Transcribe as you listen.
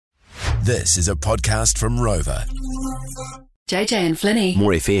This is a podcast from Rover. JJ and Flynny.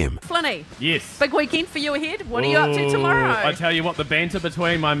 More FM. Flynny. Yes. Big weekend for you ahead. What are you up to tomorrow? I tell you what, the banter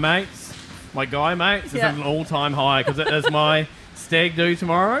between my mates, my guy mates, is Yeah. at an all-time high because it is my stag do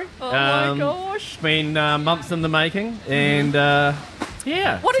tomorrow. Oh my gosh. It's been months in the making, and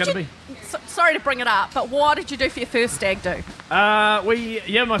yeah, What it's did going you... to be. Sorry to bring it up, but what did you do for your first stag do?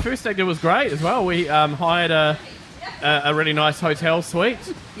 My first stag do was great as well. We hired a really nice hotel suite,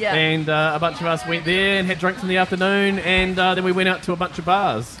 Yeah. and a bunch of us went there and had drinks in the afternoon, and then we went out to a bunch of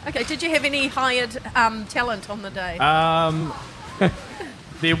bars. Okay, did you have any hired talent on the day?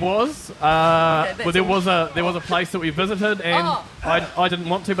 There was, that's there was a place that we visited, and Oh. I didn't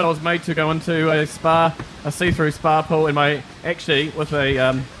want to, but I was made to go into a see-through spa pool, and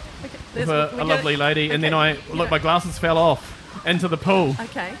with a lovely lady, and then my glasses fell off into the pool.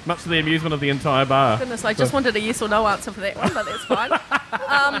 Okay. Much to the amusement of the entire bar. Goodness, I just wanted a yes or no answer for that one, but that's fine.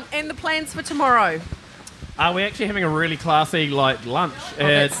 And the plans for tomorrow? We're actually having a really classy lunch. Oh,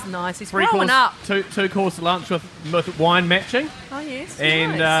 that's nice. He's growing up. Two-course lunch with wine matching. Oh, yes.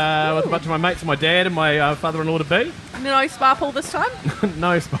 And nice. with a bunch of my mates and my dad and my father-in-law to be. No spa pool this time?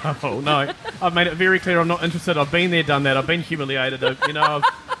 No spa pool, no. I've made it very clear I'm not interested. I've been there, done that. I've been humiliated. I've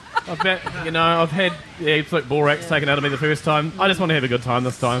had the absolute borax taken out of me the first time. I just want to have a good time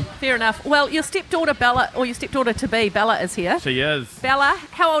this time. Fair enough. Well, your stepdaughter Bella, or your stepdaughter-to-be Bella, is here. She is. Bella,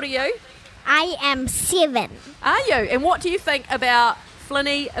 how old are you? I am 7. Are you? And what do you think about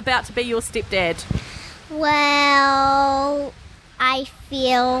Flynny about to be your stepdad? Well, I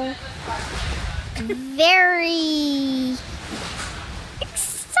feel very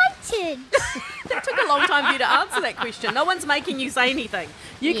excited. That took a long time for you to answer that question. No one's making you say anything.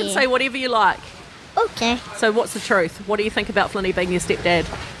 You can Yeah. say whatever you like. Okay. So what's the truth? What do you think about Flynny being your stepdad?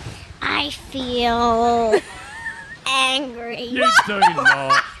 I feel angry. You do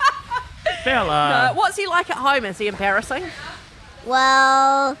not. Bella. What's he like at home? Is he embarrassing?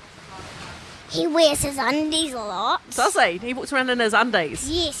 Well, he wears his undies a lot. Does he? He walks around in his undies.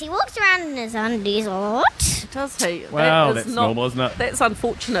 Yes, he walks around in his undies a lot. Does he? Well, That is that's normal, isn't it? That's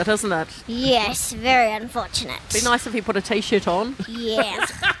unfortunate, isn't it? Yes, very unfortunate. Be nice if he put a t-shirt on.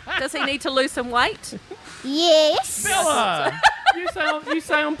 Yes. Does he need to lose some weight? Yes. Bella, you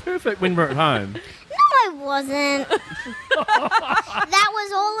sound perfect when we're at home. No, I wasn't. That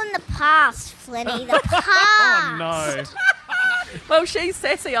was all in the past, Flynny. The past. Oh, no. Well, she's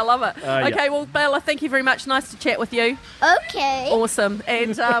sassy. I love it. Yeah. Okay, well, Bella, thank you very much. Nice to chat with you. Okay. Awesome.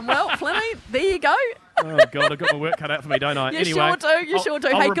 And, well, Flynny, there you go. Oh, God, I've got my work cut out for me, don't I? You Anyway, sure do.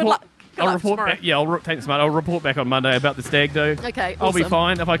 I'll Hey, report, good luck. Good I'll luck report tomorrow. back. Yeah, thanks, mate. I'll report back on Monday about the stag do. Okay, I'll be awesome.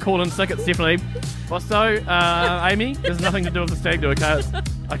 fine. If I call in sick, it's definitely Bosto, Amy. There's nothing to do with the stag do, okay?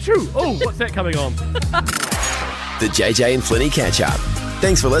 Achoo! Oh, what's that coming on? The JJ and Flynny catch up.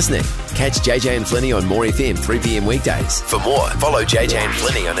 Thanks for listening. Catch JJ and Flynny on More FM 3 p.m. weekdays. For more, follow JJ and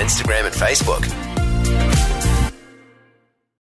Flynny on Instagram and Facebook.